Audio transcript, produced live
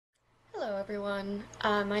Hello everyone,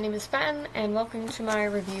 my name is Fen, and welcome to my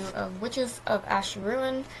review of Witches of Ashton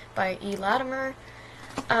Ruin by Latimer.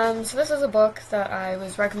 So this is a book that I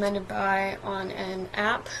was recommended by on an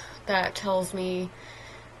app that tells me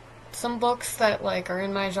some books that are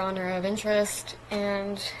in my genre of interest,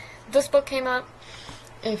 and this book came up.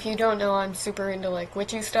 If you don't know, I'm super into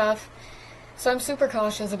witchy stuff, so I'm super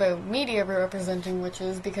cautious about media representing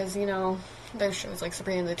witches because, there's shows like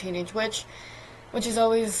Sabrina the Teenage Witch, which is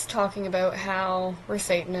always talking about how we're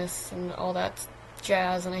Satanists and all that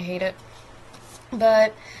jazz, and I hate it.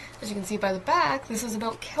 But, as you can see by the back, this is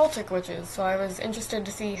about Celtic witches, so I was interested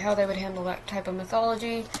to see how they would handle that type of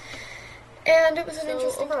mythology. And it was an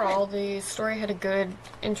interesting overall, the story had a good,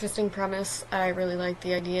 interesting premise. I really liked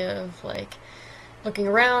the idea of, looking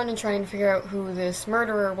around and trying to figure out who this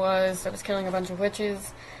murderer was that was killing a bunch of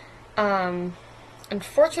witches.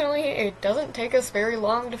 Unfortunately, it doesn't take us very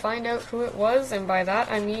long to find out who it was, and by that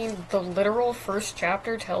I mean the literal first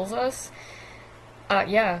chapter tells us.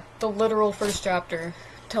 The literal first chapter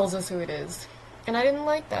tells us who it is. And I didn't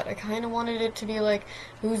like that. I kind of wanted it to be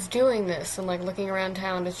who's doing this, and looking around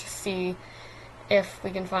town to just see if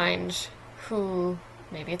we can find who,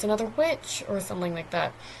 maybe it's another witch, or something like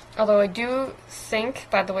that. Although I do think,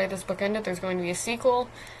 by the way this book ended, there's going to be a sequel.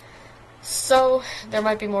 So, there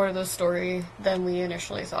might be more to this story than we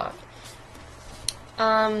initially thought.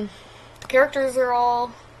 The characters are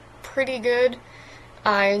all pretty good.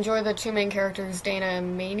 I enjoy the two main characters, Dana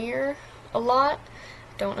and Manier, a lot.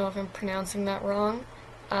 Don't know if I'm pronouncing that wrong.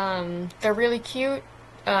 They're really cute.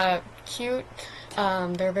 They're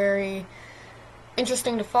very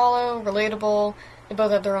interesting to follow, relatable. They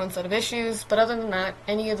both have their own set of issues, but other than that,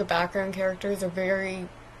 any of the background characters are very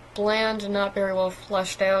bland and not very well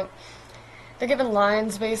fleshed out. They're given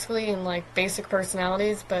lines, basically, and, basic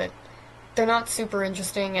personalities, but they're not super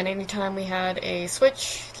interesting, and anytime we had a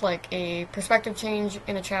switch, a perspective change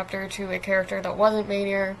in a chapter to a character that wasn't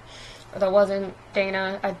Manier, or that wasn't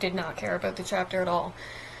Dana, I did not care about the chapter at all.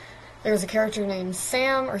 There was a character named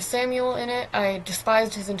Sam, or Samuel, in it. I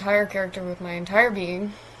despised his entire character with my entire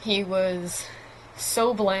being. He was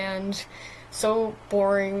so bland, so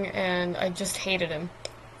boring, and I just hated him.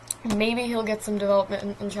 Maybe he'll get some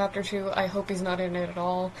development in Chapter 2. I hope he's not in it at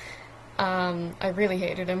all. I really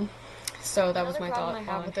hated him. So that was my thought I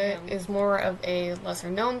have with it. Is more of a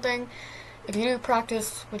lesser-known thing. If you do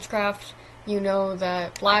practice witchcraft, you know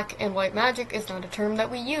that black and white magic is not a term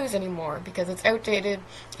that we use anymore because it's outdated,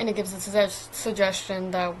 and it gives a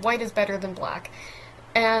suggestion that white is better than black.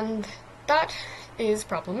 And that is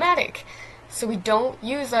problematic. So we don't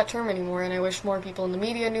use that term anymore, and I wish more people in the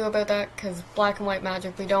media knew about that, because black and white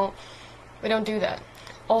magic, we don't do that.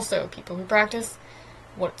 Also, people who practice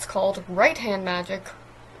what's called right-hand magic,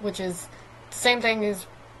 which is the same thing as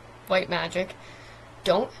white magic,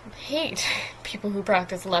 don't hate people who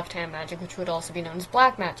practice left-hand magic, which would also be known as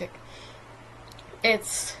black magic.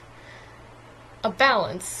 It's a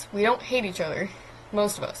balance. We don't hate each other,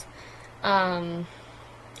 most of us.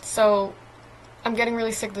 So I'm getting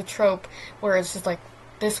really sick of the trope where it's just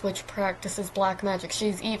this witch practices black magic,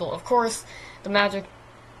 she's evil. Of course, the magic,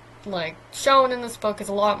 shown in this book is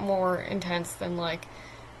a lot more intense than,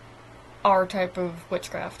 our type of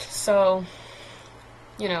witchcraft. So,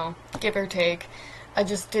 give or take. I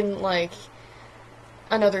just didn't like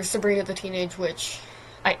another Sabrina the Teenage Witch.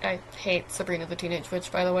 I hate Sabrina the Teenage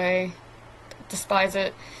Witch, by the way. Despise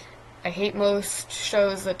it. I hate most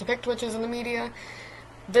shows that depict witches in the media.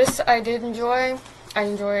 This I did enjoy. I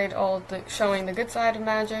enjoyed all the showing the good side of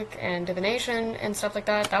magic and divination and stuff like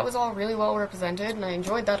that. That was all really well represented, and I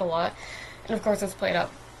enjoyed that a lot. And of course it's played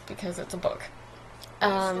up because it's a book.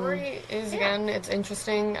 The story is, again, it's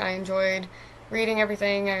interesting. I enjoyed reading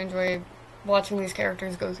everything. I enjoyed watching these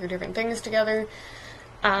characters go through different things together.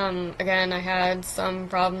 Again, I had some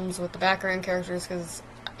problems with the background characters because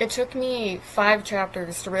it took me 5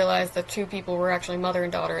 chapters to realize that 2 people were actually mother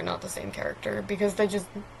and daughter and not the same character, because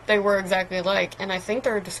they were exactly alike, and I think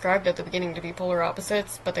they're described at the beginning to be polar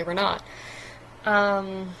opposites, but they were not.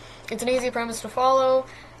 It's an easy premise to follow.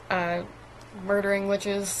 Murdering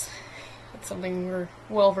witches, it's something we're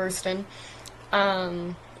well versed in. It's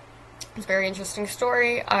a very interesting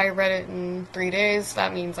story. I read it in 3 days.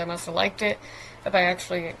 That means I must have liked it. If I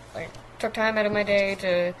actually took time out of my day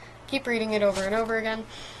to keep reading it over and over again.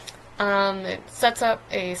 It sets up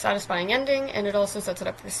a satisfying ending, and it also sets it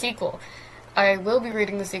up for a sequel. I will be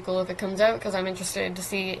reading the sequel if it comes out, because I'm interested to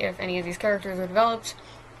see if any of these characters are developed.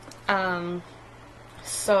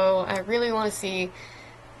 So I really want to see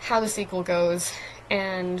how the sequel goes,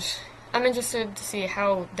 and I'm interested to see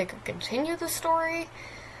how they could continue the story.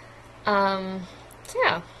 So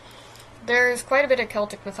yeah. There's quite a bit of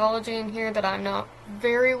Celtic mythology in here that I'm not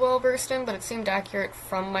very well versed in, but it seemed accurate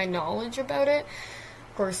from my knowledge about it.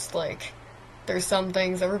 Of course, like, there's some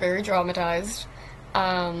things that were very dramatized,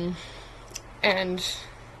 and,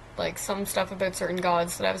 like, some stuff about certain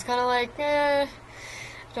gods that I was kind of like, I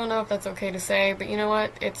don't know if that's okay to say, but you know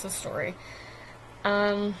what? It's a story.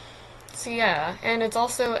 So yeah, and it's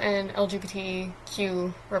also an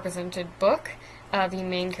LGBTQ represented book. The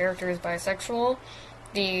main character is bisexual.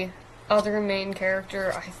 The other main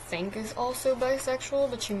character, I think, is also bisexual,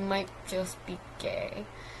 but she might just be gay.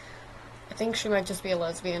 I think she might just be a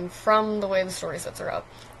lesbian from the way the story sets her up.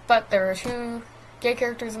 But there are two gay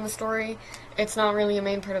characters in the story. It's not really a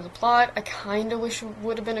main part of the plot. I kind of wish it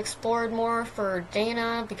would have been explored more for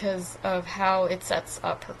Dana because of how it sets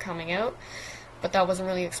up her coming out. But that wasn't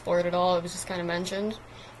really explored at all. It was just kind of mentioned.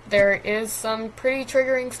 There is some pretty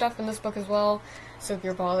triggering stuff in this book as well. So if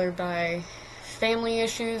you're bothered by family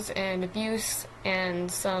issues and abuse,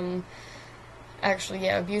 and some, actually,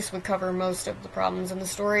 yeah, abuse would cover most of the problems in the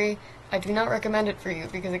story, I do not recommend it for you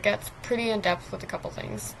because it gets pretty in-depth with a couple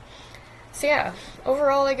things. So yeah,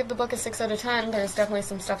 overall I give the book a 6 out of 10. There's definitely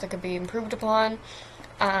some stuff that could be improved upon,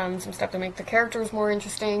 some stuff to make the characters more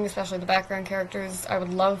interesting, especially the background characters. I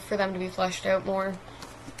would love for them to be fleshed out more.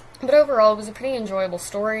 But overall, it was a pretty enjoyable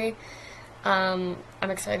story. I'm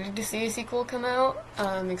excited to see a sequel come out.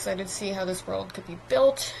 I'm excited to see how this world could be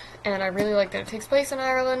built, and I really like that it takes place in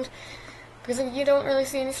Ireland, because you don't really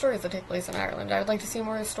see any stories that take place in Ireland. I would like to see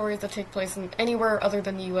more stories that take place in anywhere other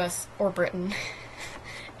than the US or Britain.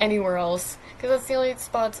 Anywhere else, because that's the only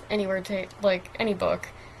spots anywhere like any book.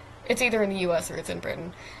 It's either in the US or it's in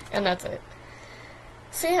Britain, and that's it.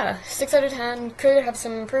 So yeah, 6 out of 10. Could have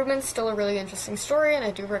some improvements. Still a really interesting story, and I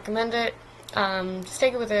do recommend it. Just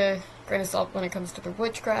take it with a grain of salt when it comes to the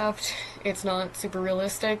witchcraft. It's not super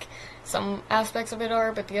realistic. Some aspects of it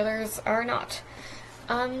are, but the others are not.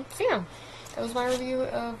 So yeah, that was my review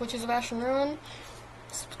of Witches of Ash and Ruin.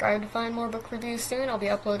 Subscribe to find more book reviews soon. I'll be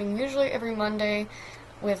uploading usually every Monday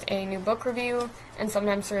with a new book review, and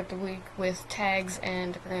sometimes throughout the week with tags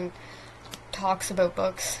and different talks about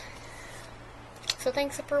books. So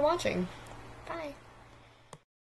thanks for watching. Bye.